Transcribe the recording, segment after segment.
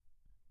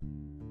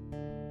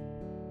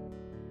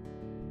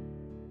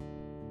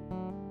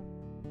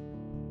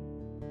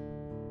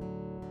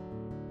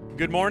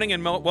Good morning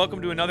and welcome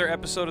to another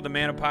episode of the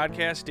Manna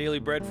Podcast, Daily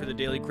Bread for the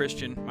Daily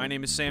Christian. My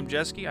name is Sam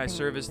Jeske. I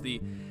serve as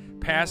the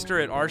pastor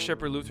at Our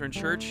Shepherd Lutheran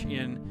Church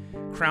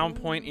in Crown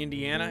Point,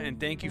 Indiana, and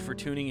thank you for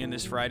tuning in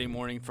this Friday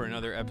morning for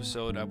another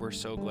episode. We're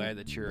so glad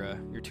that you're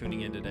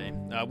tuning in today.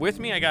 With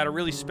me, I got a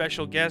really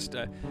special guest,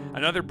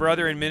 another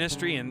brother in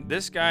ministry, and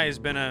this guy has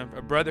been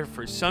a brother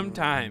for some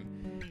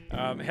time.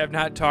 Have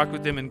not talked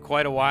with him in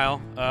quite a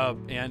while,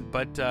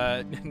 but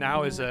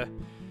now is a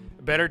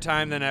better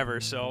time than ever.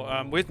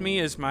 So with me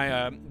is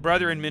my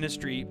brother in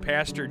ministry,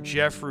 Pastor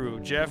Geoff Rue.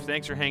 Geoff,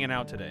 thanks for hanging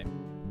out today.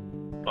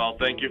 Well,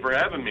 thank you for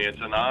having me. It's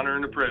an honor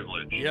and a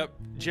privilege. Yep.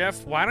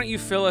 Geoff, why don't you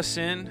fill us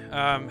in?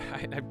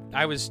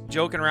 I was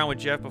joking around with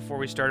Geoff before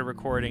we started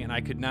recording, and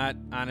I could not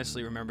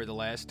honestly remember the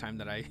last time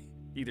that I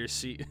either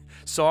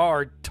saw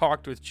or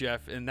talked with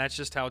Geoff, and that's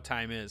just how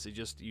time is. It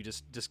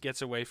just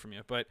gets away from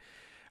you. But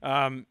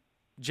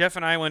Geoff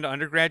and I went to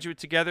undergraduate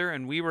together,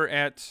 and we were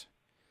at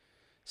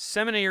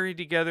seminary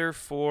together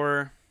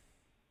for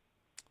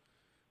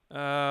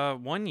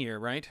 1 year,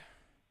 right?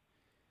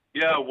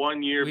 Yeah,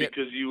 1 year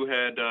because you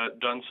had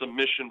done some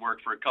mission work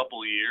for a couple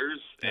of years.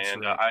 That's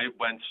and right.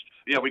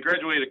 We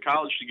graduated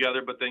college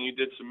together, but then you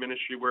did some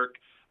ministry work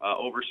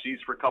overseas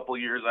for a couple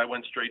of years. I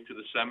went straight to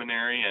the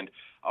seminary, and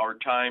our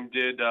time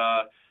we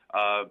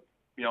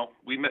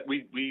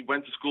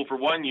went to school for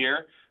 1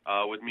 year,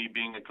 with me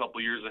being a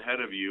couple years ahead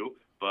of you.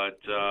 But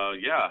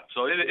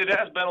so it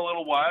has been a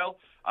little while.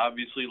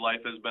 Obviously, life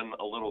has been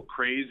a little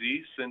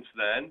crazy since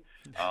then.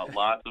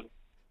 Lots of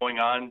going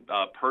on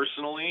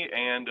personally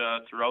and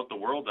throughout the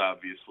world,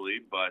 obviously.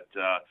 But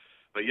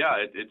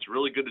it's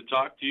really good to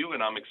talk to you,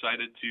 and I'm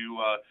excited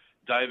to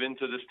dive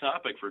into this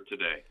topic for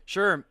today.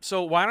 Sure.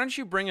 So why don't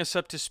you bring us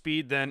up to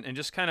speed then, and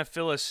just kind of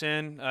fill us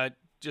in,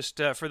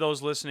 for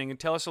those listening, and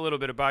tell us a little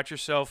bit about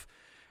yourself,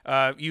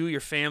 you,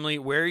 your family,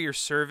 where you're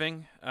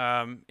serving,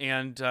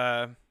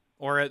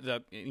 or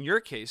in your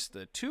case,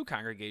 the two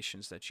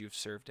congregations that you've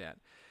served at.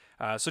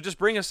 So just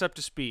bring us up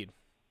to speed.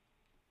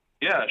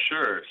 Yeah,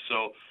 sure.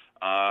 So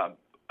I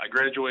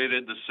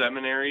graduated the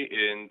seminary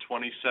in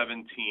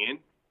 2017,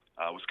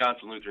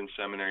 Wisconsin Lutheran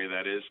Seminary,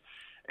 that is,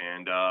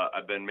 and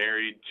I've been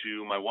married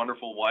to my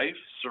wonderful wife,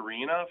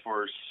 Serena,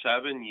 for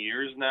 7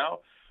 years now.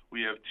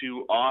 We have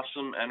two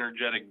awesome,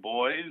 energetic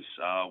boys.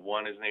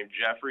 One is named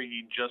Jeffrey.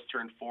 He just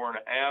turned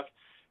 4.5,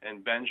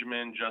 and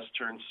Benjamin just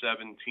turned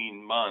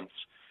 17 months.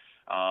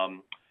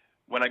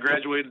 When I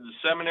graduated the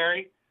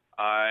seminary,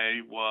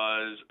 I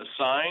was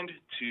assigned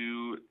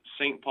to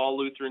St. Paul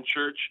Lutheran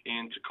Church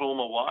in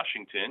Tacoma,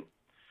 Washington,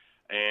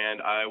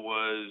 and I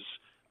was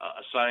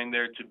assigned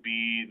there to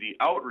be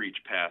the outreach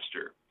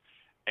pastor.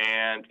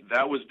 And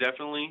that was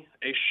definitely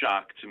a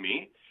shock to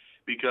me,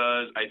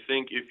 because I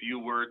think if you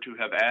were to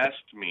have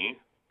asked me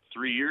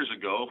 3 years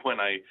ago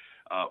when I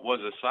was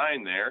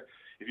assigned there,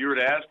 if you were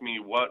to ask me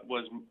what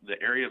was the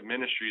area of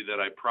ministry that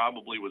I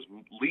probably was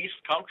least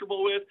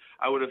comfortable with,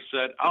 I would have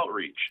said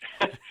outreach.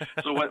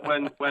 So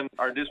when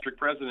our district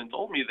president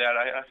told me that,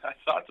 I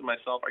thought to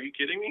myself, are you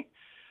kidding me?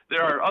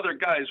 There are other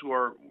guys who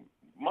are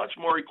much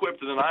more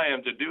equipped than I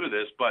am to do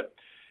this, but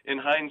in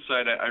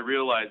hindsight, I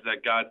realized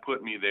that God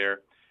put me there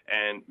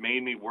and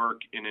made me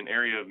work in an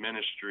area of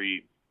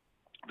ministry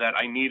that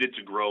I needed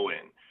to grow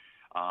in.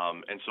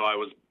 And so I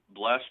was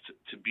blessed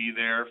to be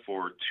there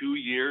for 2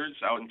 years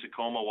out in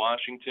Tacoma,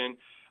 Washington,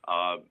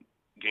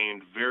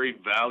 gained very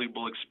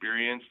valuable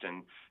experience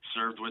and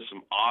served with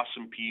some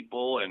awesome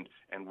people and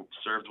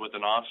served with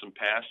an awesome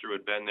pastor who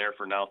had been there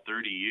for now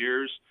 30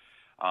 years.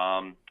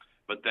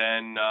 But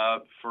then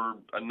for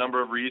a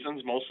number of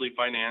reasons, mostly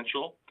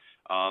financial,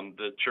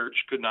 the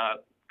church could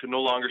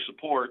no longer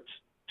support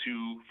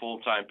two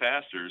full-time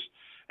pastors.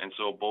 And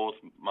so both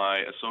my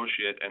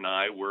associate and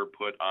I were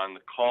put on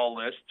the call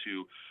list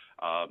to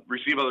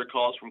receive other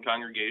calls from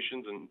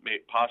congregations and may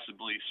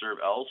possibly serve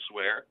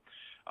elsewhere.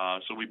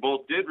 So we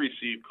both did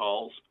receive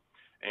calls,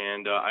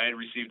 and I had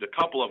received a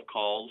couple of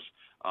calls,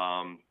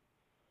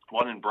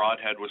 one in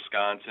Brodhead,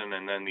 Wisconsin,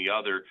 and then the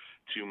other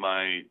to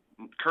my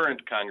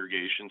current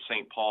congregation,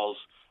 St. Paul's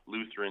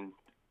Lutheran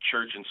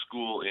Church and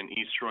School in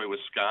East Troy,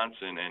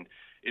 Wisconsin, and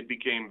it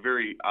became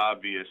very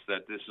obvious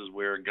that this is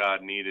where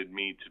God needed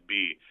me to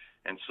be.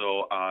 And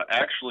so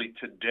actually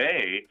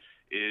today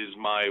is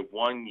my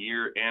 1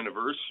 year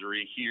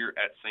anniversary here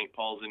at St.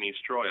 Paul's in East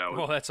Troy. I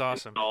was that's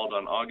awesome. Installed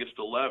on August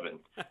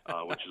 11th,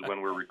 which is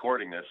when we're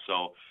recording this.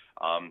 So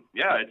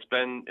it's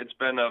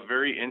been a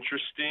very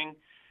interesting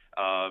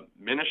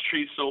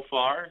ministry so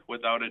far,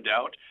 without a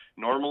doubt.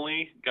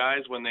 Normally,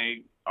 guys, when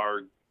they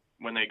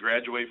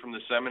graduate from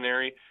the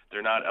seminary,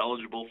 they're not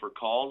eligible for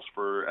calls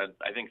for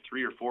I think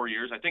 3 or 4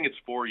 years. I think it's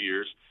 4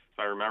 years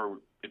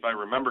if I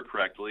remember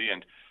correctly.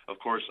 And of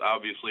course,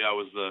 obviously, I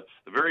was the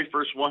very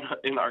first one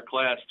in our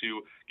class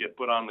to get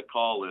put on the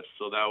call list,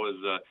 so that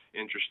was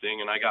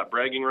interesting, and I got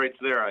bragging rights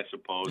there, I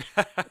suppose.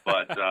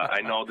 But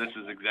I know this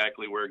is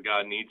exactly where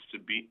God needs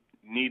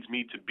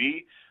me to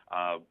be.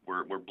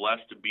 We're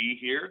blessed to be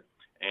here,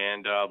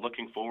 and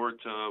looking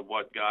forward to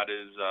what God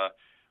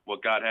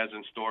what God has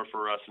in store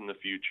for us in the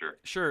future.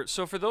 Sure.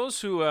 So for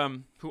those who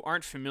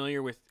aren't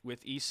familiar with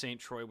East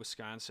St. Croix,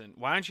 Wisconsin,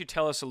 why don't you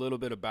tell us a little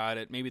bit about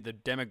it? Maybe the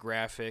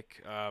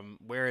demographic,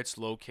 where it's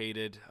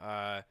located.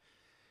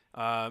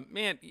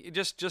 Man,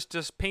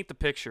 just paint the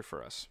picture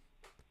for us.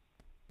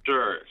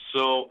 Sure.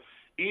 So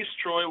East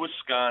Troy,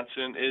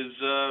 Wisconsin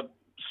is a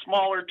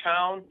smaller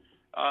town.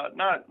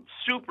 Not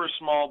super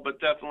small,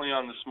 but definitely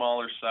on the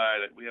smaller side.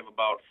 We have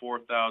about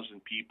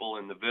 4,000 people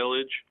in the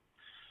village.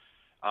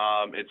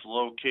 It's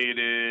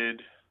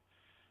located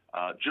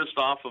just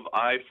off of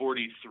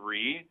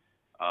I-43.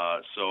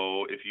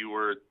 So if you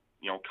were,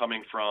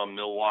 coming from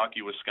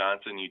Milwaukee,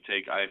 Wisconsin, you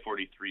take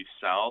I-43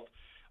 south.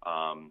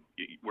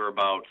 We're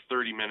about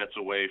 30 minutes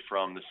away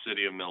from the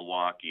city of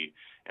Milwaukee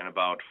and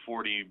about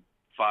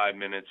 45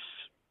 minutes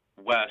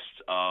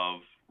west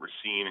of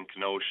Racine and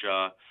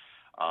Kenosha.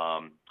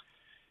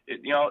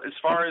 As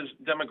far as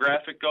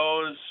demographic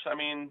goes,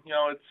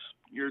 it's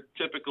your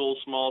typical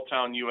small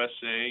town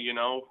USA.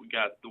 We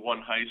got the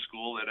one high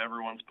school that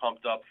everyone's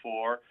pumped up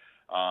for.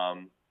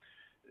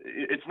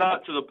 It's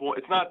not to the point.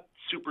 It's not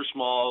super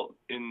small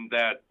in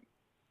that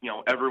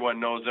everyone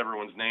knows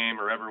everyone's name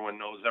or everyone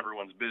knows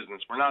everyone's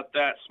business. We're not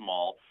that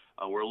small.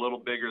 We're a little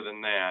bigger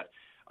than that.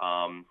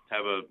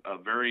 Have a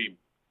very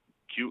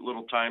cute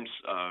little town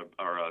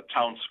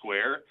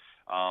square,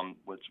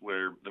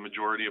 where the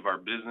majority of our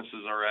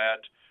businesses are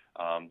at.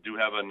 Do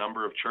have a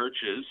number of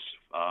churches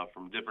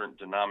from different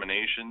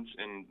denominations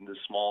in this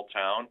small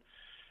town.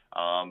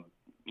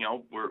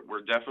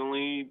 We're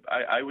definitely,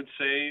 I would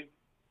say,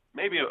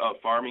 maybe a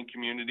farming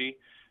community,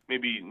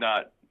 maybe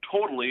not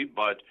totally,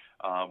 but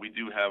we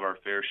do have our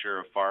fair share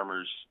of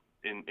farmers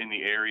in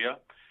the area.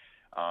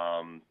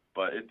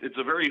 But it's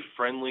a very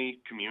friendly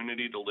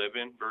community to live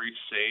in, very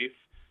safe.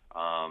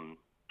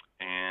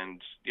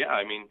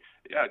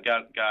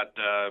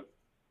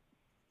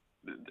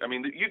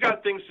 You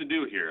got things to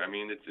do here.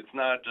 It's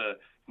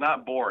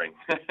not boring.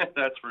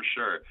 That's for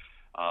sure.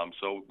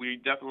 So we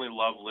definitely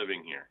love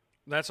living here.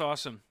 That's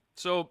awesome.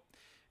 So,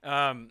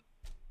 so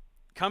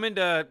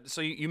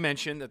you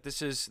mentioned that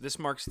this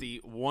marks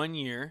the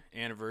 1-year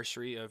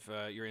anniversary of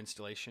your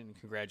installation.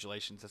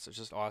 Congratulations. That's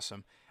just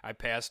awesome. I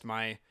passed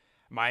my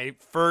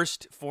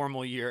first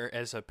formal year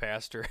as a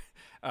pastor.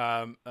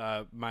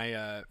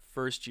 My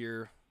first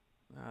year,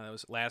 that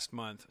was last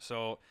month.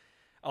 So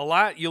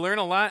you learn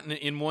a lot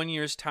in 1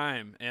 year's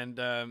time. And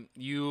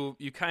you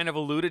kind of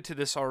alluded to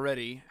this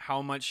already,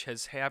 how much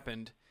has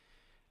happened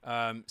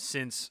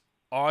since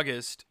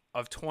August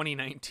of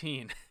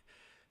 2019.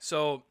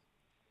 So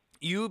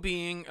you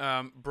being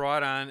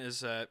brought on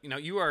as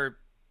you are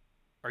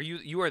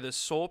the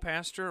sole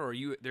pastor, or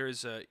you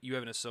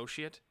have an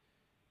associate?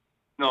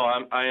 No,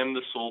 I am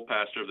the sole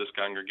pastor of this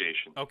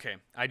congregation. Okay,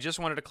 I just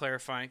wanted to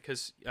clarify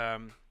because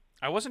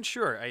I wasn't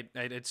sure. I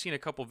had seen a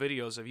couple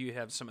videos of you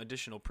have some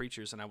additional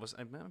preachers, and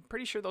I'm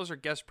pretty sure those are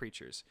guest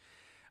preachers.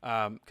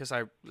 Yes,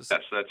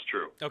 that's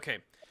true. Okay,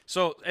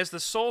 so as the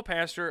sole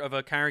pastor of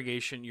a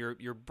congregation,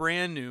 you're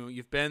brand new.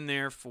 You've been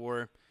there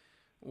for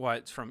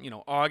from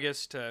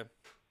August to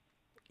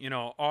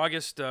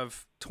August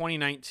of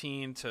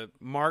 2019 to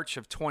March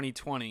of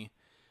 2020.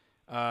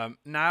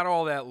 Not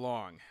all that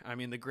long,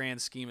 the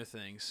grand scheme of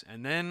things.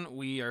 And then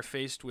we are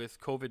faced with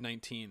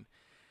COVID-19.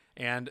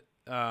 And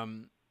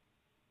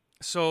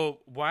so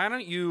why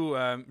don't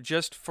you,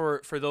 just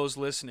for those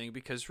listening,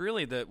 because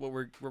really what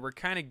we're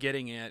kind of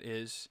getting at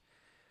is,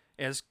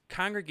 as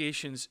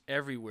congregations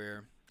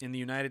everywhere in the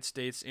United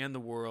States and the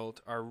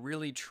world are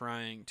really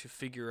trying to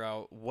figure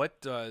out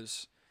what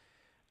does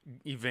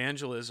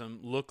evangelism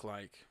look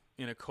like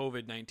in a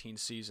COVID-19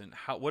 season.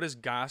 What does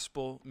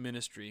gospel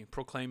ministry,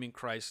 proclaiming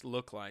Christ,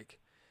 look like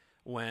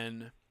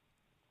when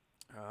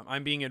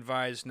I'm being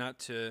advised not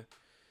to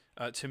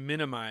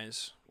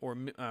minimize or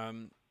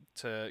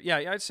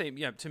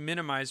to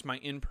minimize my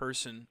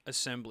in-person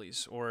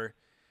assemblies, or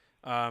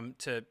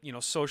to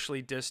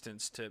socially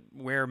distance, to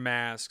wear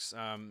masks,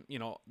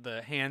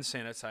 the hand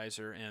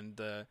sanitizer, and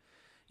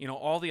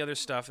all the other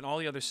stuff and all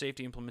the other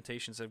safety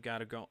implementations that have got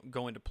to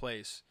go into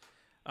place.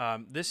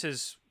 This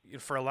is,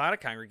 for a lot of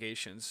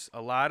congregations,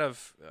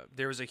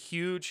 there is a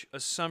huge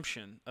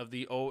assumption of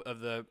the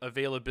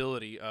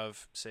availability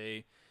of,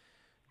 say,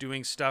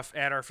 doing stuff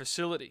at our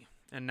facility,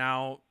 and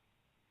now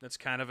that's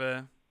kind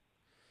of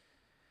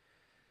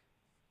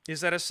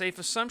is that a safe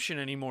assumption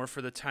anymore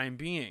for the time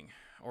being,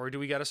 or do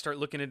we got to start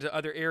looking into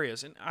other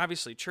areas? And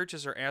obviously,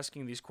 churches are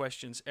asking these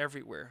questions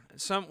everywhere.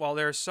 While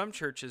there are some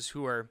churches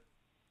who are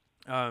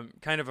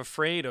kind of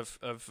afraid of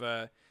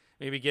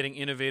maybe getting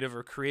innovative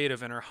or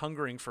creative and are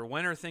hungering for,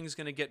 when are things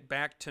going to get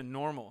back to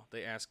normal,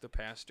 they ask the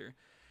pastor.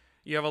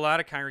 You have a lot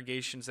of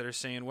congregations that are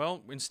saying,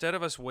 well, instead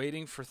of us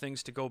waiting for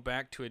things to go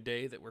back to a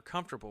day that we're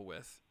comfortable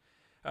with,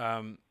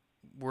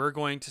 we're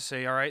going to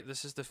say, all right,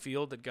 this is the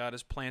field that God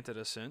has planted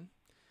us in.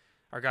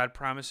 Our God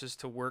promises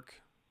to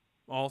work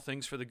all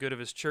things for the good of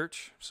his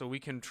church, so we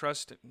can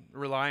trust and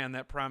rely on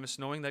that promise,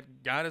 knowing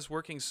that God is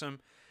working some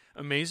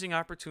amazing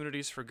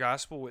opportunities for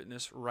gospel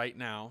witness right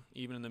now,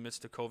 even in the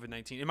midst of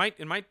COVID-19.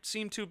 It might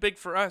seem too big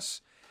for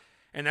us,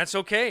 And that's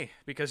okay,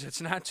 because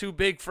it's not too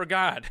big for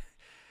God.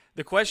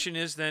 The question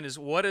is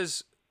what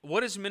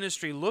does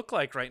ministry look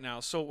like right now?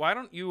 So why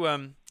don't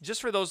you,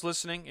 just for those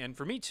listening, and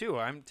for me too,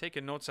 I'm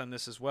taking notes on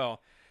this as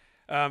well.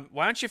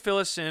 Why don't you fill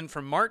us in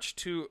from March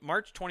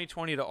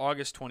 2020 to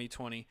August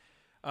 2020?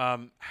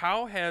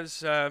 How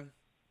has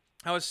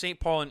St.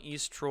 Paul and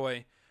East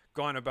Troy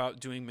gone about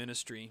doing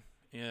ministry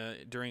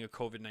during a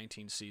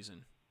COVID-19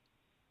 season?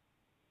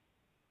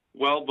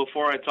 Well,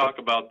 before I talk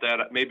about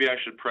that, maybe I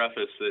should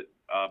preface it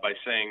by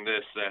saying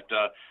this,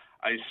 that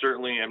I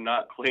certainly am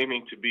not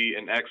claiming to be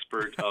an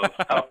expert of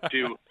how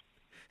to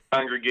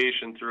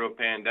congregation through a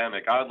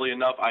pandemic. Oddly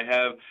enough, I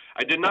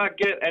did not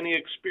get any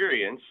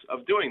experience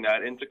of doing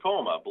that in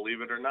Tacoma,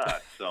 believe it or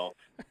not. So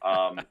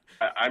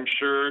I'm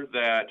sure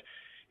that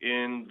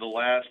in the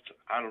last,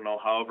 I don't know,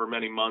 however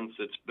many months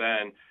it's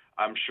been,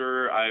 I'm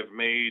sure I've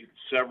made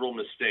several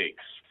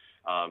mistakes.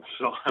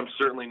 So I'm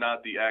certainly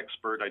not the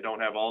expert. I don't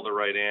have all the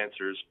right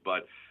answers,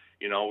 but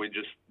we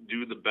just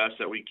do the best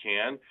that we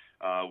can.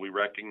 We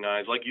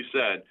recognize, like you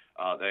said,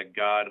 that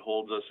God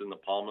holds us in the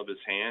palm of his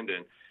hand,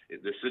 and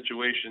the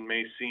situation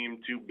may seem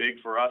too big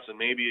for us, and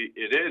maybe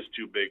it is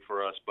too big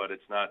for us, but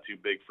it's not too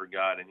big for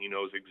God, and he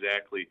knows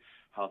exactly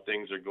how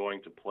things are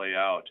going to play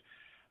out.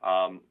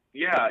 I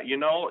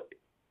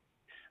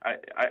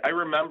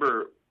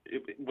remember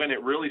when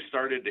it really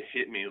started to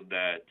hit me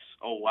that,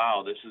 oh,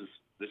 wow, this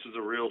is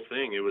a real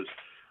thing. It was,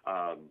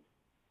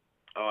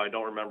 I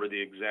don't remember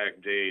the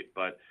exact date,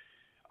 but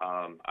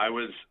I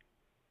was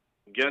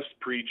guest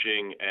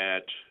preaching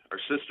at our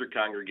sister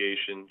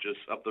congregation just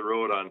up the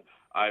road on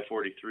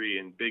I-43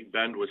 in Big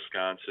Bend,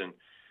 Wisconsin,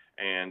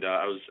 and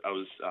I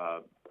was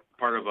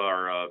part of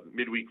our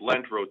midweek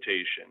Lent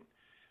rotation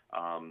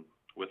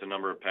with a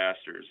number of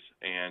pastors,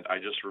 and I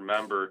just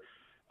remember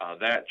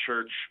that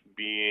church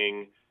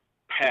being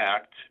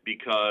packed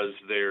because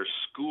their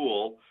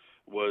school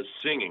was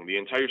singing. The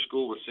entire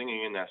school was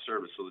singing in that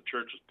service, so the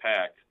church was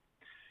packed.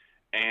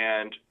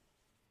 And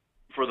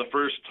for the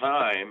first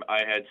time, I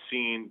had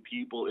seen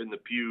people in the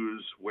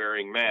pews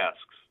wearing masks.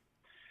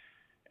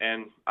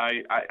 And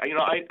I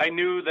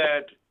knew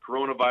that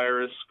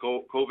coronavirus,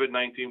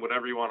 COVID-19,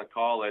 whatever you want to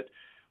call it,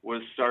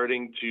 was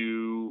starting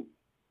to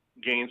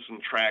gain some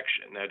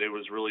traction, that it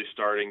was really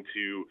starting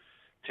to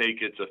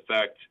take its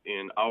effect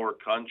in our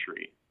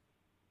country.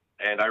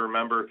 And I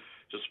remember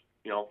just,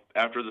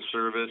 after the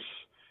service,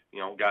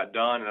 got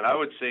done, and I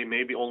would say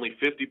maybe only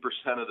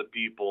 50% of the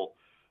people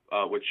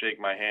would shake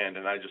my hand,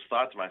 and I just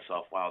thought to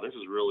myself, wow, this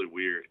is really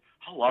weird.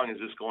 How long is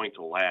this going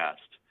to last?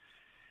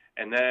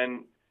 And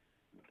then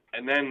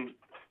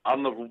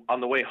on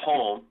the way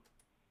home,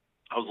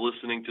 I was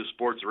listening to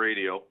sports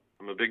radio.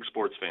 I'm a big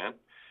sports fan,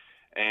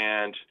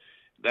 and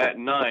that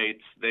night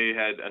they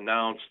had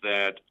announced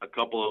that a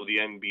couple of the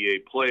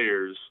NBA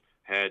players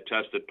had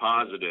tested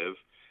positive,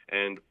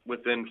 and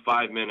within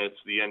 5 minutes,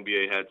 the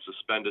NBA had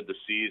suspended the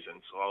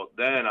season. So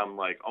then I'm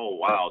like, oh,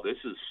 wow, this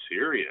is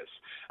serious.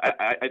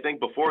 I think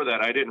before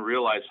that, I didn't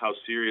realize how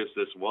serious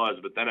this was.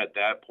 But then at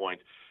that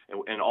point,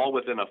 and all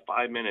within a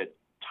 5-minute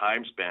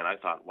time span, I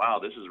thought, wow,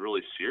 this is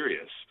really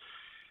serious.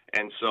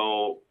 And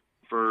so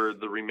for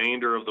the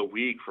remainder of the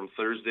week, from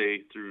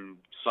Thursday through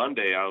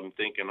Sunday, I'm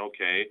thinking,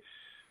 okay,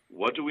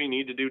 what do we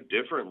need to do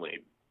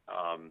differently?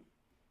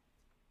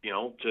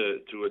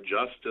 To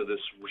adjust to this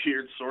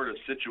weird sort of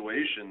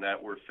situation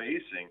that we're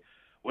facing.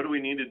 What do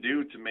we need to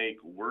do to make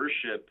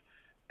worship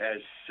as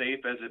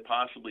safe as it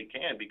possibly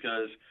can?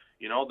 Because,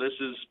 this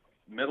is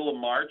middle of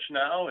March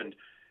now, and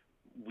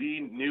we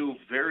knew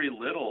very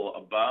little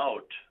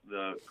about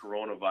the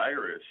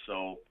coronavirus.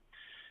 So,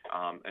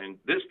 and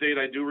this date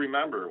I do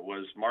remember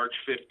was March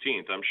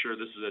 15th. I'm sure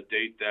this is a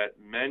date that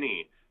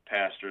many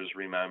pastors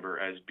remember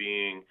as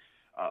being,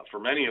 for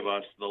many of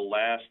us, the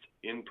last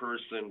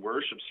in-person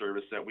worship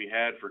service that we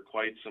had for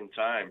quite some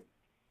time.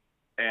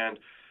 And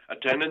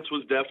attendance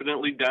was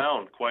definitely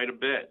down quite a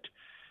bit.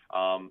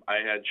 I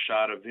had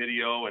shot a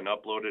video and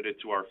uploaded it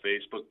to our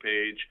Facebook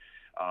page,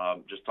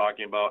 just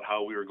talking about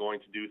how we were going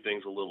to do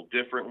things a little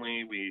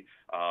differently. We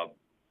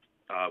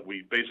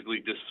basically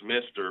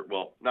dismissed,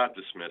 not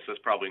dismissed, that's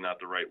probably not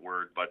the right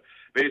word, but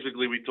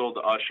basically we told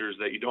the ushers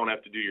that you don't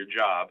have to do your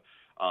job,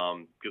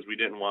 because we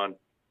didn't want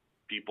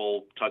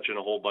people touching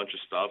a whole bunch of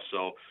stuff.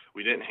 So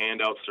we didn't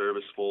hand out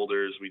service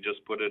folders. We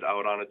just put it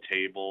out on a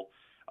table.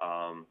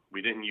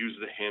 We didn't use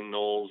the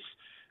hymnals.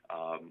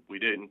 We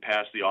didn't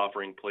pass the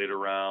offering plate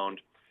around.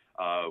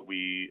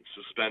 We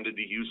suspended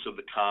the use of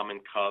the common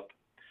cup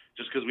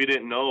just because we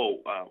didn't know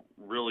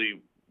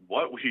really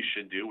what we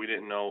should do. We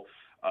didn't know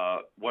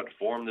what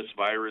form this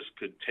virus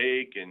could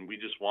take, and we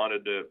just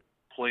wanted to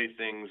play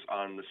things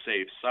on the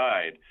safe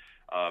side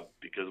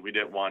because we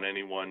didn't want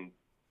anyone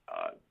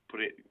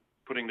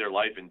putting their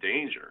life in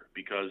danger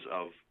because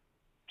of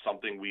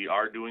something we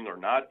are doing or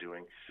not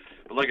doing.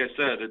 But like I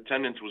said,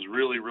 attendance was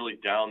really, really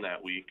down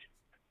that week.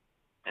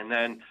 And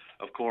then,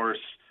 of course,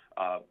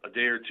 a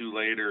day or two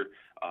later,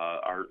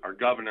 our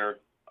governor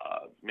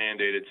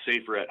mandated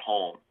safer at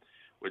home,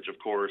 which, of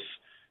course,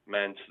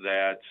 meant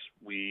that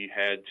we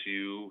had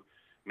to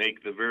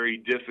make the very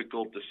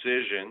difficult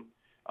decision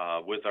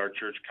with our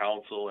church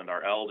council and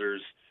our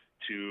elders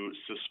to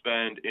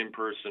suspend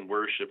in-person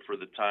worship for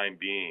the time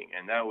being.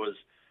 And that was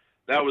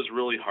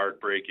really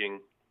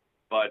heartbreaking.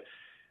 But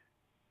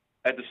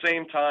at the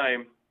same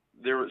time,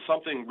 there was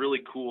something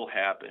really cool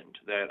happened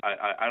that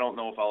I don't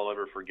know if I'll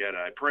ever forget it.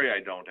 I pray I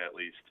don't, at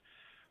least,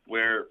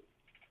 where,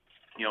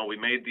 we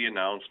made the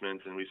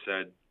announcement and we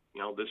said,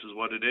 this is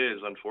what it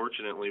is.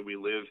 Unfortunately, we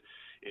live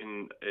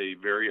in a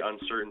very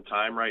uncertain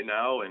time right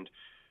now, and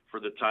for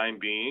the time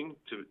being,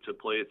 to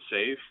play it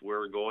safe,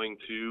 we're going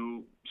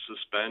to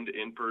suspend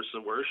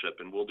in-person worship,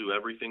 and we'll do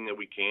everything that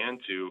we can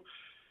to,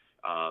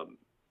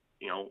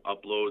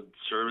 upload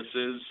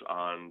services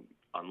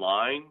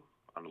online,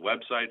 on the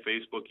website,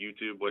 Facebook,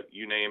 YouTube,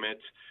 you name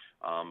it.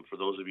 For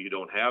those of you who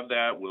don't have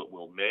that,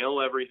 we'll mail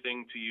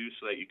everything to you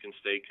so that you can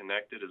stay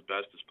connected as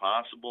best as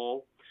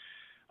possible.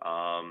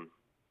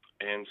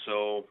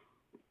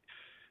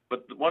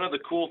 But one of the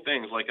cool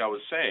things, like I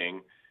was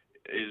saying,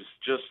 is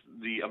just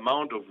the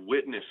amount of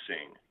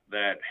witnessing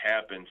that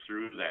happened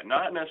through that.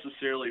 Not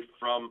necessarily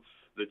from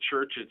the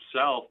church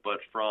itself, but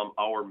from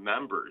our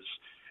members.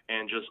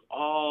 And just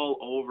all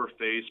over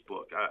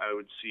Facebook, I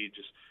would see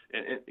just,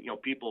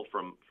 people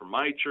from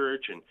my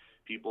church and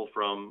people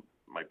from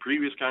my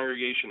previous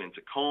congregation in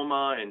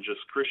Tacoma, and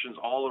just Christians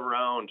all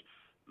around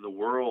the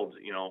world,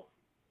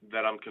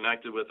 that I'm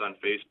connected with on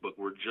Facebook,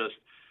 were just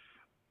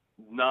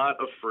not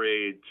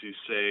afraid to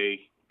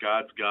say,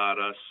 God's got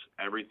us,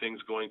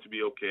 everything's going to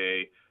be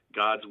okay,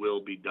 God's will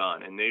be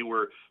done. And they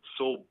were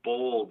so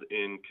bold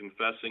in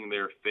confessing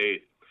their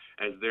faith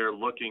as they're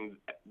looking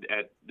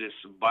at this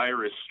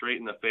virus straight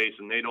in the face,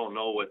 and they don't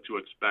know what to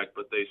expect,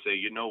 but they say,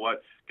 you know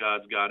what,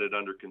 God's got it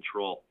under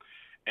control.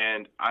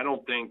 And I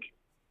don't think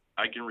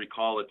I can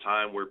recall a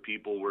time where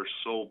people were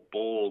so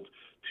bold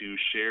to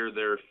share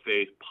their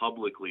faith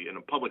publicly in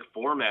a public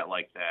format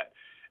like that.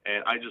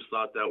 And I just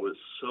thought that was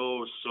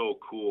so, so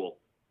cool.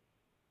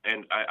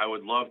 And I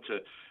would love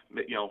to,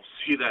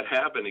 see that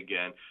happen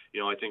again.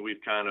 I think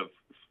we've kind of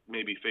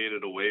maybe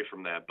faded away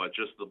from that, but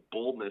just the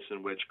boldness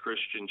in which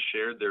Christians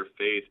shared their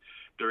faith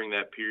during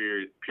that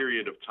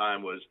period of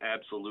time was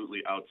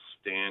absolutely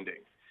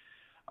outstanding.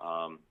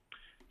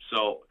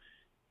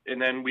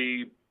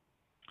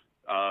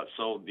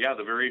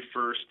 The very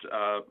first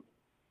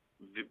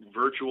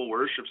virtual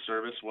worship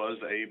service was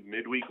a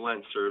midweek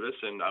Lent service,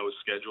 and I was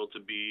scheduled to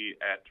be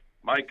at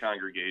my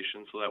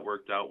congregation, so that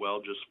worked out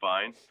well, just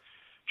fine.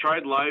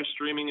 Tried live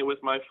streaming it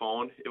with my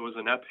phone. It was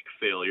an epic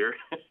failure.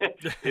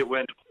 It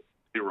went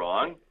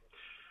wrong.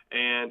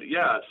 And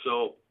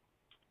so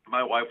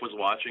my wife was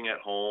watching at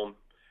home,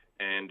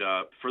 and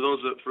for those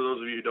of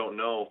you who don't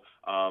know,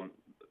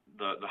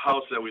 the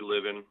house that we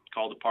live in,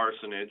 called the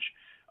parsonage,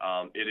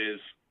 it is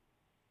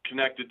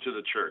connected to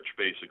the church,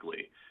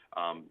 basically.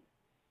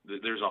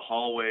 There's a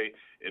hallway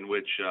in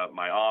which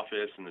my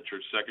office and the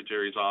church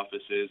secretary's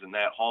office is, and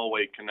that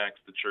hallway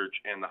connects the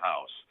church and the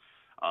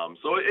house.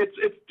 So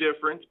it's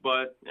different,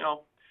 but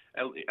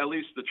at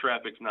least the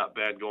traffic's not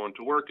bad going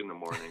to work in the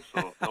morning,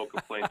 so no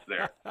complaints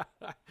there.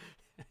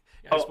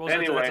 I suppose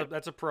anyway,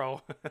 that's a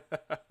pro.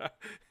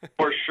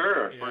 For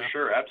sure,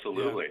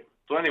 absolutely. Yeah.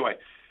 So anyway,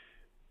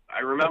 I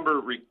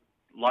remember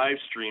live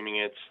streaming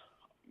it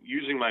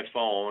using my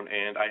phone,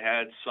 and I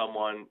had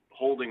someone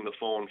holding the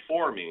phone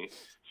for me,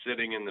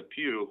 sitting in the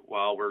pew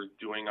while we're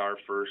doing our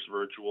first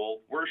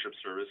virtual worship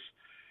service.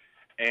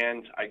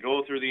 And I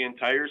go through the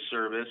entire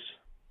service,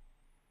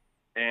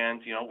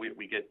 and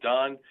we get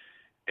done,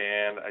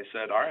 and I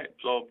said, all right,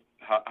 so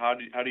how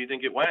do you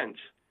think it went?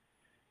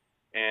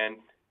 And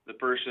the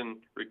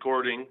person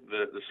recording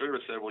the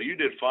service said, well, you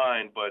did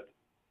fine, but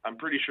I'm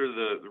pretty sure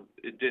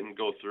it didn't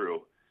go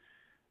through.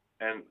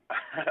 And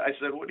I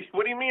said, what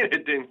do you mean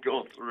it didn't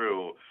go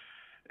through?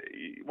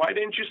 Why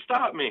didn't you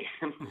stop me?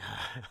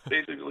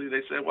 Basically,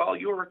 they said, well,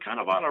 you were kind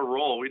of on a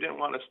roll. We didn't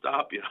want to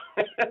stop you.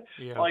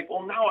 Yeah. Like,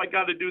 well, now I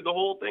got to do the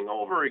whole thing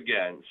over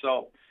again.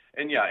 So,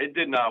 and it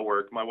did not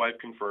work. My wife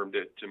confirmed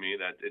it to me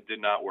that it did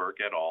not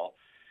work at all.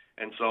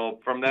 And so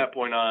from that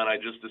point on, I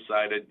just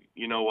decided,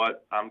 you know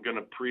what, I'm going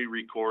to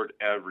pre-record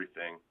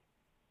everything.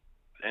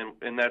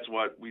 And that's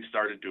what we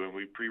started doing.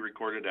 We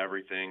pre-recorded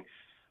everything.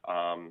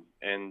 Of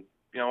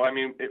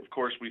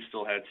course, we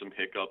still had some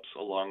hiccups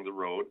along the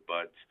road,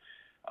 but,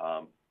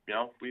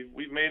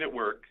 we've made it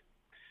work.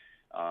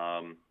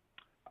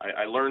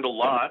 I learned a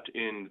lot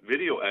in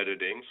video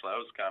editing, so that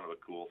was kind of a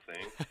cool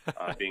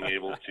thing, being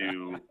able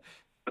to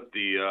put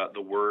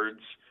the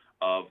words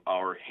of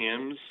our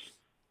hymns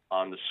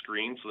on the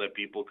screen so that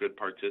people could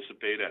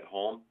participate at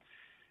home.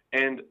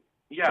 And,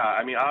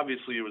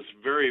 obviously it was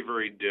very,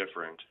 very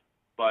different,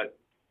 but,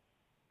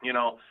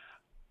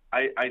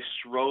 I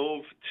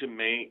strove to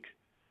make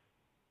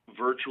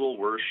virtual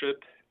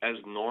worship as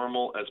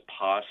normal as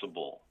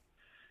possible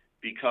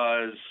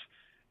because,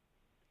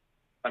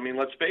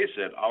 let's face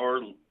it,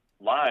 our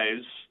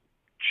lives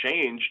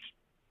changed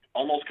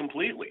almost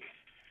completely.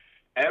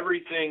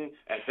 Everything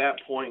at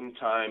that point in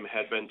time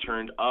had been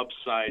turned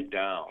upside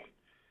down.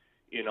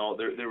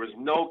 there was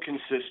no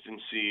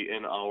consistency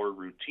in our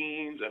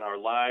routines and our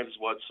lives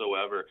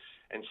whatsoever.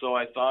 And so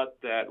I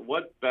thought that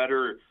what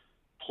better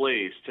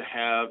place to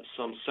have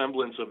some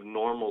semblance of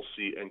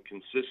normalcy and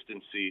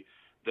consistency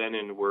than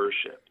in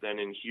worship, than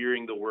in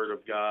hearing the Word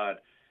of God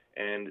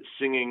and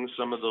singing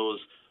some of those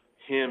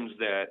hymns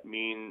that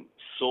mean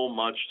so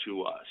much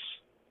to us.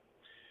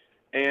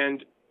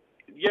 And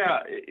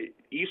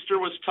Easter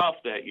was tough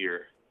that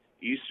year.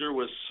 Easter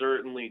was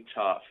certainly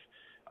tough.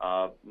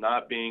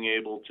 Not being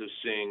able to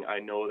sing, I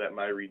Know That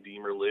My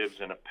Redeemer Lives,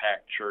 in a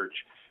packed church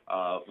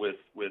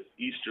with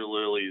Easter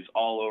lilies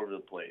all over the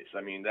place.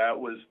 I mean, that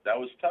was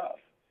tough.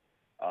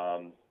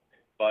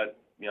 But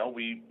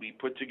we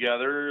put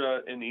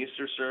together an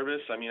Easter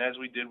service. I mean, as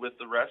we did with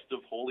the rest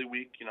of Holy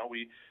Week,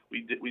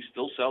 we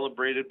still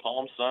celebrated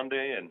Palm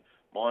Sunday and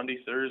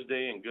Maundy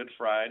Thursday and Good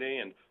Friday,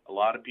 and a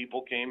lot of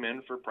people came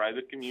in for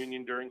private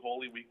communion during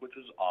Holy Week, which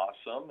was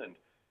awesome. And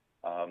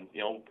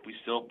we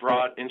still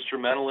brought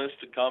instrumentalists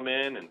to come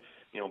in, and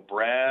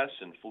brass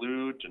and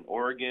flute and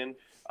organ,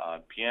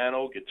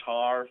 piano,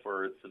 guitar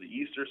for the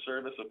Easter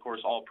service. Of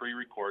course, all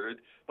pre-recorded,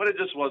 but it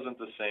just wasn't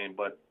the same.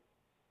 But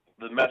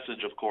the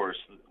message, of course,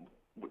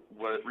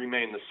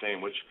 remained the same,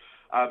 which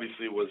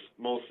obviously was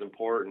most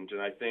important.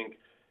 And I think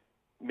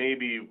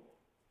maybe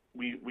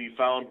we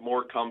found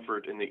more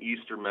comfort in the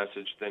Easter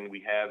message than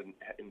we have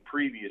in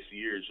previous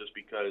years, just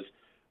because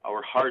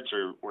our hearts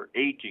were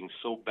aching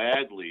so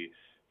badly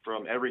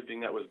from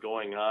everything that was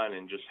going on,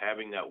 and just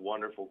having that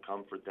wonderful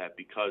comfort that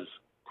because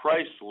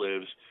Christ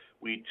lives,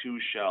 we too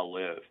shall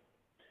live.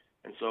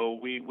 And so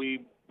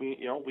we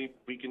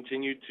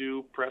continue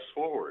to press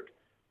forward.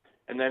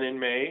 And then in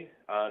May,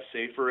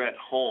 Safer at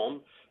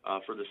Home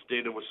for the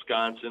state of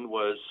Wisconsin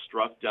was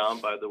struck down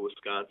by the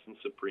Wisconsin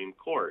Supreme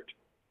Court.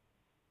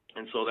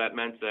 And so that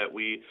meant that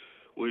we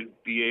would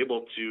be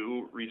able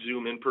to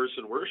resume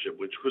in-person worship,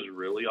 which was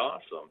really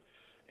awesome.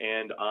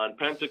 And on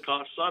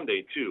Pentecost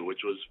Sunday too,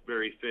 which was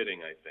very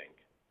fitting, I think.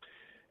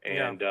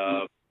 And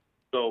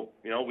so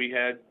we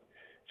had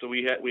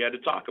to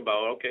talk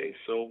about, okay,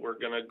 so we're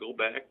going to go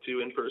back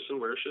to in-person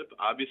worship.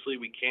 Obviously,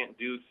 we can't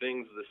do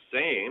things the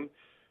same.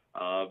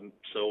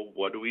 So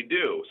what do we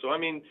do? So I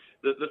mean,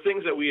 the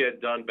things that we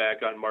had done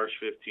back on March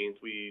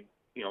 15th, we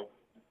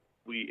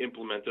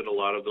implemented a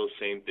lot of those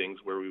same things,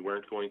 where we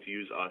weren't going to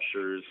use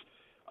ushers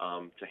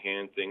to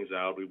hand things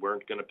out. We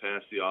weren't going to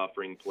pass the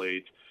offering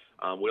plate.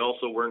 We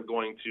also weren't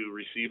going to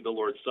receive the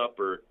Lord's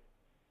Supper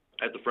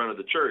at the front of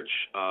the church,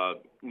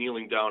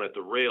 kneeling down at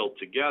the rail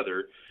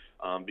together,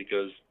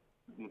 because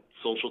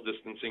social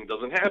distancing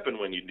doesn't happen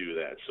when you do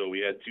that. So we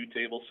had 2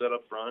 tables set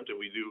up front, and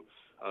we do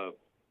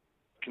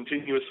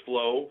continuous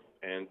flow,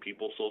 and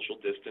people social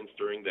distance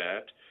during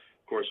that.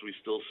 Of course, we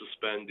still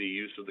suspend the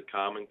use of the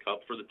common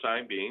cup for the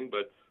time being,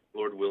 but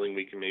Lord willing,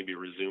 we can maybe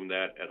resume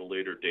that at a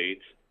later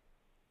date.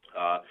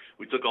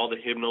 We took all the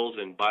hymnals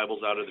and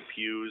Bibles out of the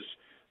pews.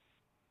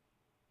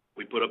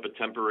 We put up a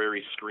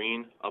temporary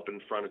screen up in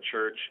front of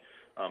church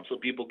so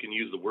people can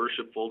use the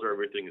worship folder.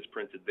 Everything is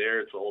printed there.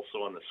 It's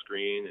also on the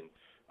screen,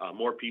 and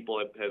more people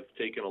have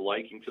taken a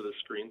liking to the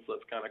screen, so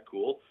that's kind of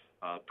cool.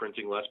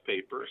 Printing less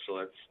paper, so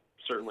that's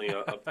certainly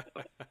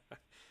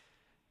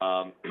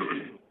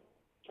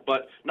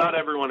but not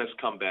everyone has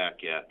come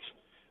back yet.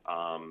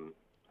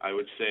 I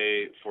would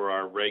say for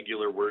our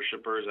regular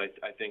worshipers,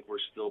 I think we're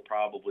still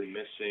probably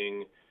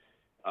missing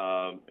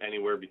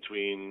anywhere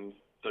between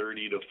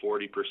 30 to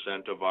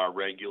 40% of our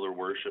regular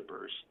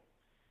worshipers.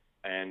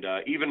 And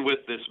even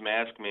with this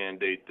mask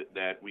mandate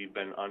that we've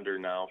been under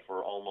now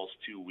for almost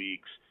 2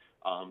 weeks,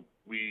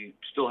 we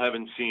still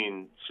haven't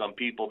seen some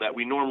people that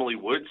we normally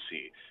would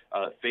see,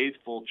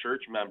 faithful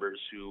church members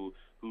who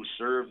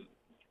serve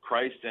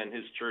Christ and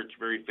his church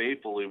very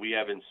faithfully. We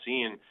haven't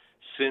seen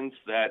since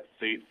that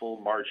fateful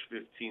March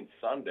 15th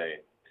Sunday.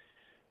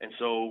 And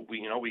so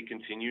we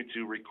continue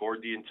to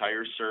record the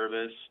entire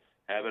service,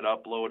 have it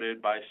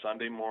uploaded by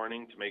Sunday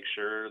morning to make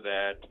sure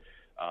that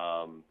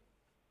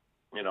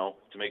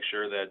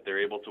they're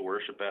able to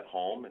worship at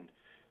home. And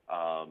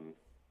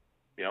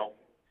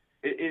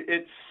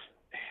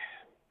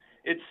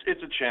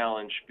it's a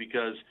challenge,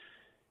 because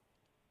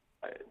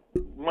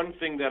one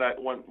thing that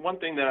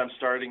I'm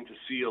starting to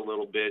see a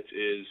little bit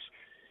is,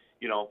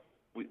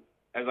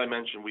 as I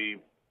mentioned, we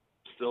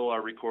still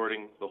are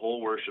recording the whole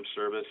worship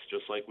service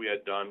just like we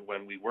had done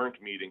when we weren't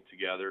meeting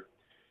together.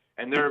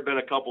 And there have been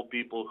a couple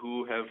people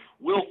who have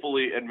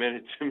willfully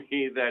admitted to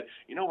me that,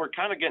 we're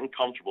kind of getting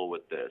comfortable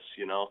with this,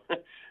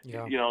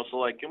 Yeah. So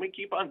like, can we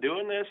keep on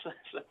doing this? I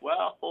said,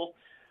 well,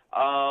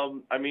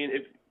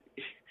 if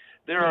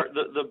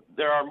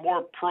there are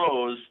more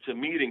pros to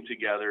meeting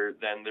together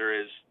than there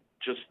is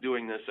just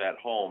doing this at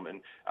home.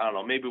 And I don't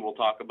know, maybe we'll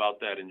talk about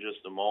that in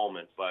just a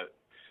moment. But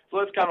so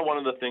that's kind of one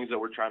of the things that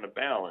we're trying to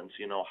balance,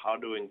 how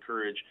to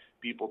encourage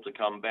people to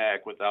come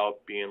back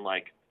without being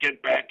like,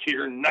 get back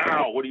here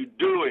now. What are you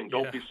doing?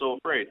 Don't be so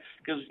afraid.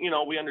 Because,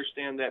 we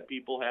understand that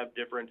people have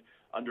different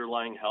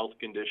underlying health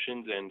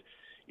conditions, and,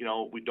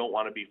 we don't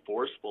want to be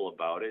forceful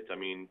about it. I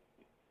mean,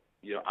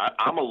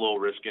 I'm a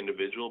low-risk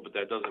individual, but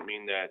that doesn't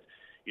mean that,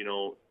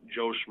 Joe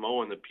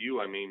Schmo in the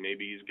pew, I mean,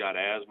 maybe he's got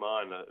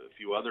asthma and a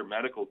few other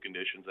medical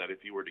conditions that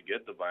if he were to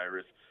get the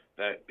virus,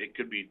 that it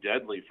could be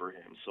deadly for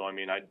him. So, I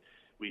mean,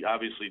 we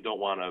obviously don't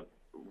want to,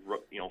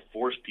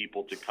 force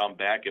people to come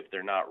back if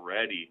they're not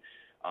ready.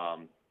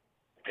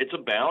 It's a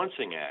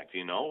balancing act,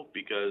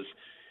 because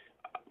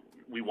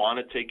we want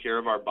to take care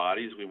of our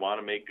bodies. We want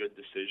to make good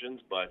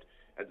decisions, but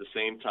at the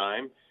same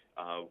time,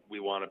 we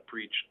want to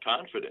preach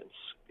confidence,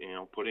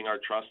 putting our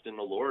trust in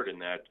the Lord,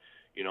 and that,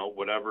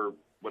 whatever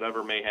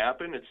may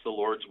happen, it's the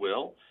Lord's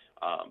will.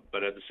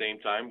 But at the same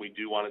time, we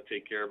do want to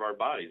take care of our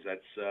bodies.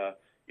 That's,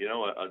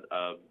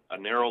 a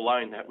narrow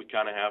line that we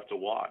kind of have to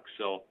walk.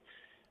 So,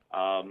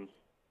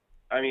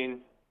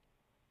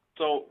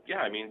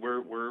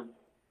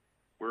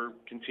 we're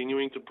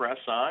continuing to press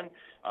on.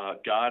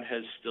 God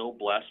has still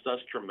blessed us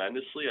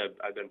tremendously.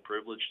 I've been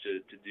privileged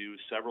to do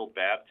several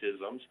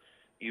baptisms,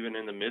 even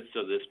in the midst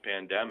of this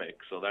pandemic.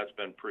 So that's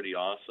been pretty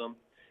awesome.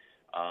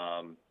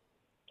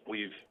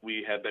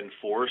 We have been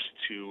forced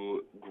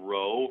to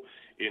grow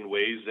in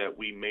ways that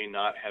we may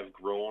not have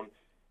grown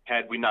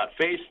had we not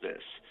faced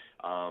this.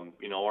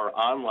 Our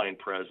online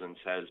presence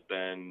has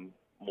been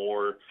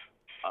more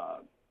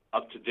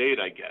up to date,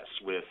 I guess,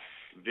 with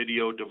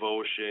video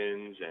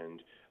devotions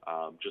and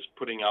just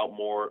putting out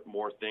more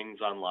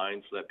things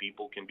online so that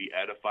people can be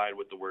edified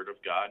with the Word of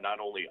God, not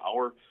only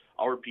our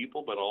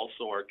people, but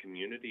also our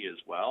community as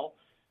well.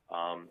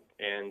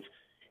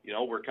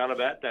 We're kind of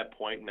at that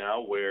point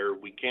now where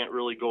we can't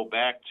really go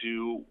back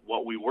to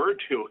what we were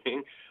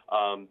doing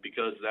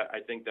because I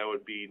think that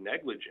would be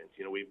negligent.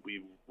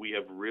 We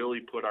have really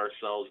put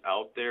ourselves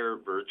out there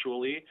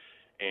virtually,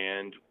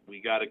 and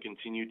we got to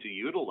continue to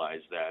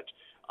utilize that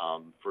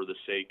for the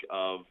sake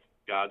of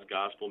God's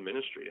gospel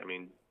ministry. I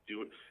mean,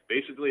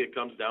 basically it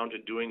comes down to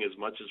doing as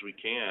much as we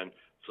can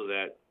so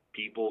that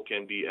people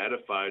can be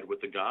edified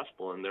with the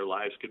gospel and their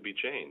lives could be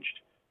changed.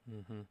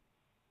 Mm-hmm.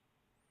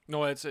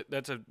 No, that's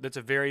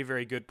a very,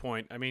 very good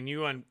point. I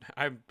mean,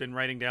 I've been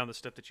writing down the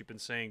stuff that you've been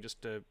saying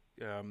just to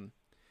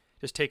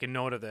just take a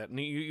note of that. And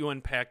you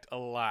unpacked a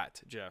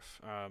lot,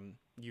 Geoff.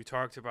 You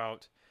talked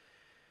about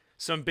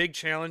some big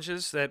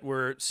challenges that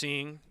we're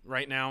seeing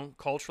right now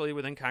culturally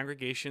within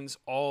congregations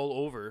all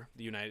over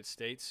the United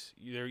States.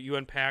 You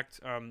unpacked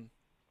some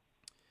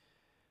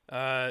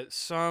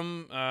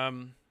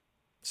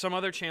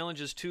other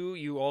challenges too.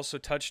 You also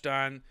touched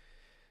on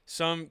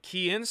some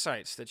key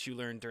insights that you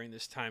learned during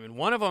this time, and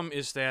one of them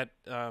is that,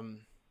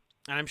 and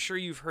I'm sure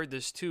you've heard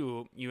this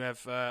too. You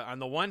have, on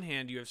the one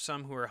hand, you have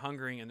some who are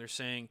hungering, and they're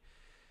saying,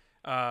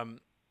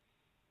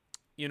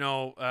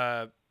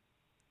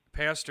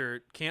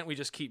 Pastor, can't we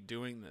just keep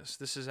doing this?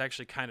 This is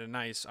actually kind of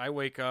nice. I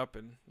wake up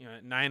and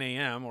at 9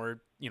 a.m.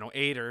 or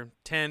 8 or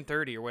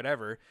 10:30 or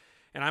whatever,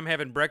 and I'm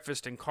having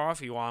breakfast and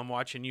coffee while I'm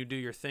watching you do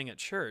your thing at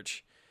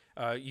church.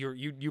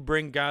 You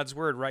bring God's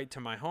word right to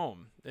my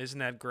home. Isn't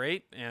that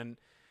great?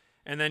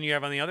 And then you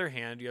have, on the other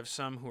hand, you have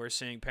some who are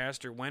saying,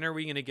 Pastor, when are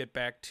we going to get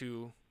back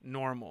to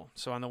normal?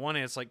 So on the one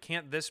hand, it's like,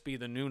 can't this be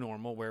the new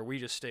normal where we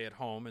just stay at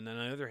home? And then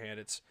on the other hand,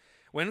 it's,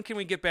 when can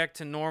we get back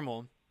to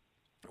normal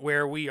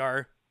where we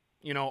are,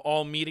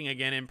 all meeting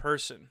again in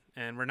person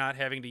and we're not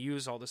having to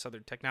use all this other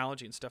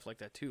technology and stuff like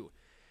that too?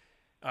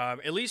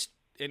 At least,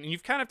 and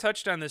you've kind of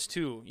touched on this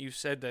too. You've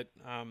said that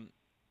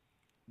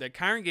that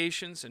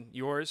congregations and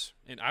yours,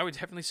 and I would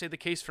definitely say the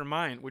case for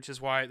mine, which is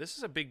why this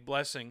is a big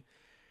blessing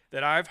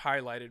that I've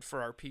highlighted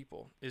for our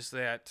people, is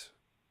that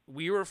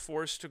we were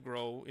forced to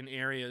grow in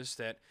areas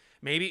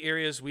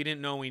we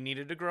didn't know we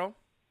needed to grow,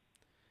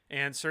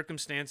 and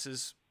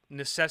circumstances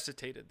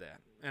necessitated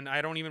that. And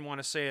I don't even want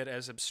to say it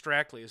as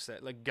abstractly as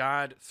that. Like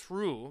God,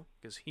 through,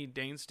 because he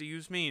deigns to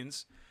use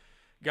means,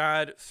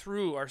 God,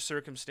 through our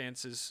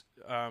circumstances,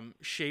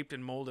 shaped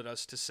and molded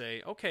us to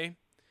say, okay,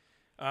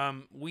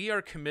 we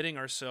are committing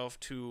ourselves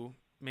to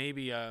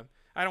maybe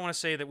I don't want to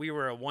say that we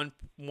were a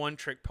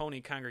one-trick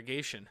pony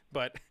congregation,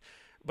 but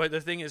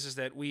the thing is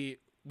that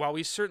while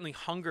we certainly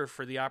hunger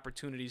for the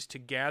opportunities to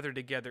gather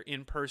together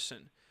in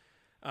person,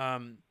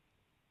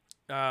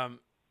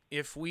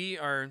 if we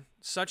are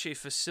such a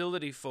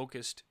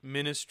facility-focused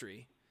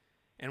ministry,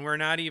 and we're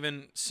not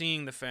even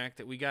seeing the fact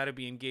that we got to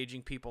be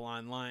engaging people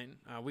online,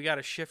 we got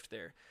to shift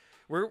there.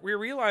 We're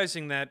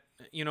realizing that,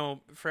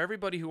 for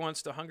everybody who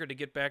wants to hunger to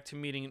get back to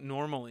meeting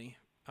normally,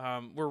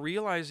 we're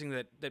realizing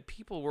that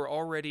people were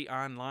already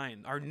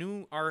online.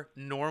 Our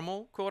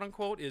normal, quote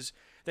unquote, is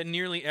that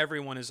nearly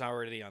everyone is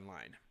already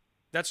online.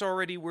 That's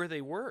already where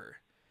they were.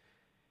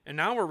 And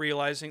now we're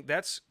realizing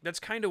that's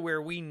kind of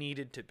where we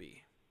needed to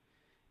be.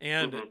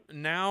 And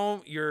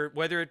now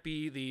whether it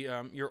be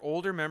your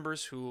older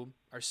members who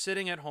are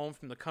sitting at home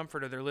from the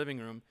comfort of their living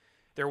room,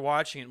 they're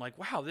watching it like,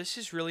 wow, this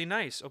is really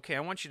nice. Okay, I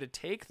want you to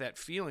take that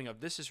feeling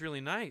of this is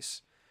really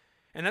nice.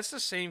 And that's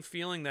the same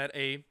feeling that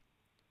a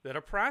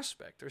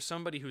prospect or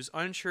somebody who's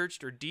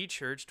unchurched or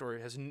de-churched or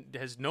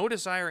has no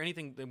desire or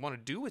anything they want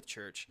to do with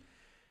church,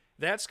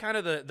 that's kind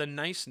of the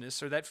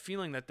niceness or that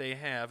feeling that they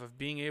have of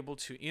being able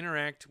to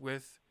interact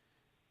with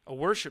a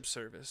worship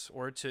service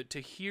or to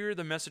hear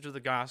the message of the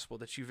gospel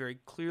that you very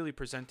clearly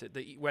presented,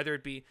 that whether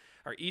it be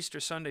our Easter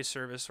Sunday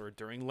service or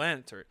during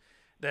Lent, or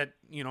that,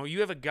 you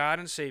have a God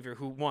and Savior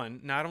who,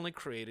 one, not only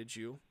created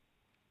you,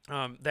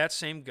 that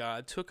same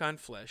God took on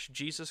flesh,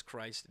 Jesus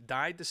Christ,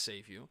 died to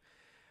save you.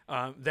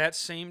 That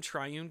same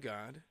triune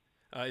God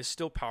is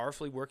still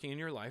powerfully working in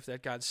your life.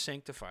 That God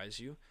sanctifies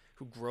you,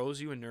 who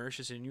grows you and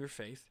nourishes in your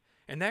faith.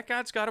 And that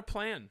God's got a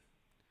plan.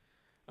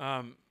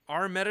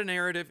 Our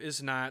meta-narrative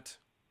is not,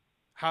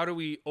 how do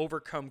we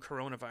overcome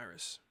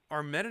coronavirus?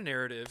 Our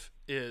meta-narrative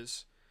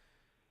is,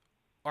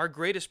 our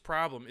greatest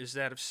problem is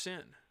that of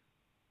sin.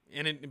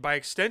 And by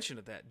extension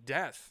of that,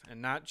 death.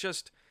 And not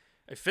just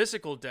a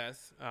physical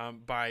death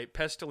by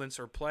pestilence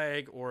or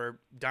plague or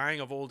dying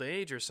of old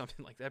age or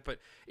something like that, but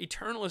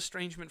eternal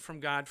estrangement from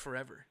God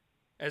forever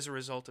as a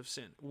result of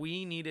sin.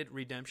 We needed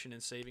redemption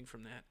and saving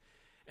from that.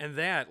 And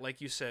that,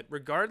 like you said,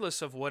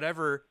 regardless of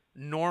whatever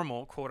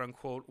normal, quote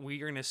unquote,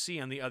 we are going to see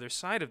on the other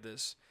side of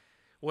this,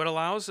 what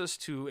allows us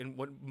to, and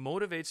what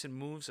motivates and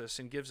moves us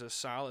and gives us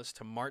solace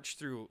to march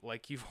through,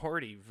 like you've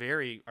already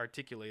very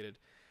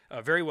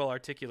well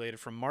articulated,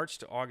 from March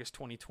to August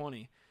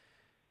 2020,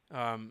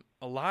 a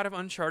lot of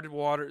uncharted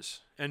waters,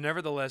 and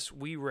nevertheless,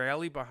 we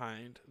rally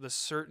behind the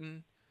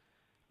certain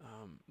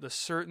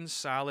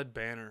solid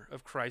banner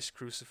of Christ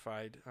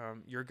crucified.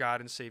 Your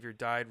God and Savior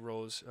died,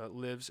 rose,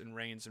 lives and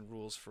reigns and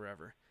rules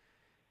forever.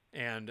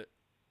 And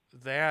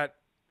that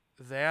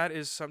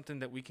is something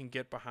that we can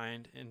get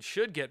behind and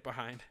should get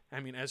behind,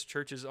 as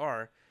churches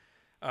are,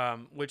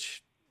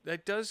 which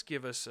that does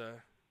give us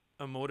a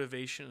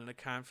motivation and a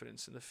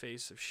confidence in the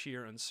face of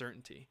sheer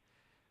uncertainty.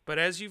 But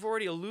as you've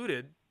already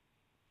alluded,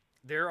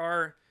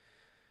 the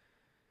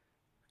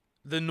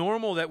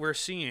normal that we're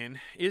seeing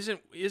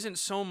isn't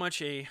so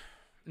much a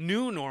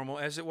new normal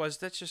as it was.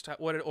 That's just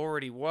what it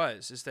already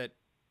was, is that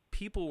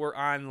people were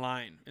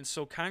online. And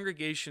so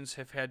congregations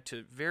have had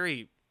to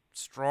very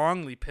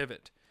strongly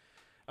pivot.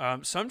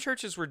 Some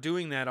churches were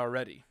doing that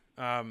already.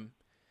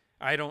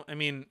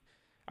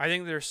 I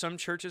think there are some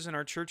churches in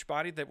our church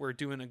body that were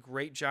doing a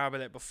great job of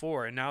that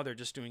before, and now they're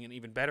just doing an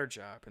even better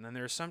job. And then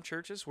there are some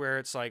churches where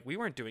it's like, we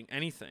weren't doing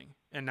anything,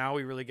 and now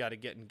we really got to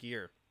get in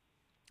gear.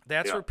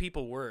 That's where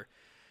people were.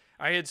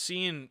 I had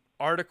seen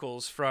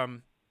articles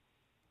from,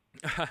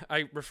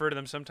 I refer to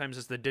them sometimes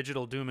as the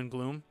digital doom and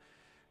gloom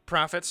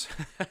prophets,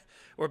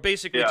 or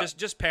basically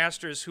just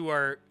pastors who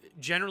are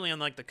generally on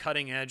like the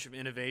cutting edge of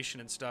innovation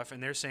and stuff,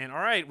 and they're saying, all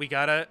right, you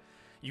gotta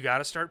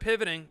start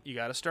pivoting. You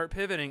gotta start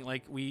pivoting.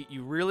 Like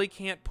you really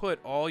can't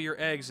put all your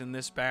eggs in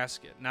this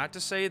basket. Not to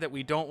say that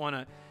we don't want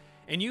to.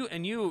 And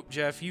you,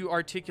 Geoff, you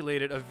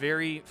articulated a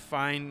very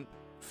fine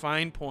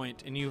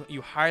point, and you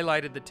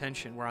highlighted the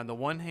tension where on the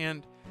one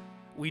hand,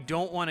 we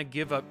don't want to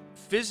give up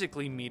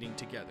physically meeting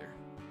together,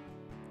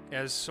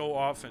 as so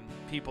often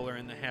people are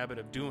in the habit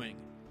of doing.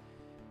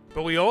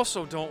 But we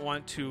also don't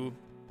want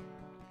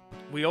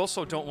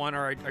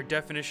our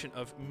definition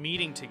of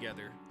meeting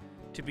together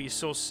to be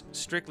so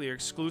strictly or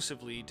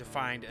exclusively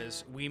defined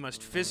as we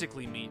must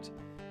physically meet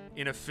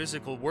in a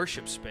physical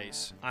worship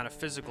space, on a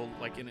physical,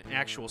 like in an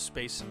actual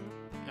space,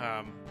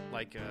 the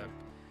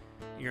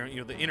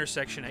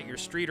intersection at your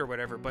street or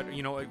whatever. But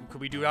could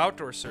we do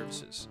outdoor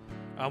services?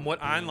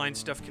 What online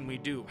stuff can we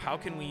do? How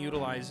can we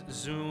utilize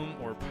Zoom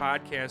or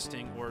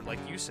podcasting or, like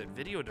you said,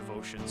 video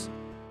devotions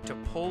to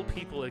pull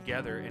people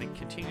together and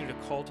continue to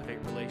cultivate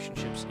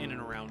relationships in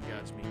and around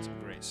God's means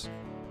of grace?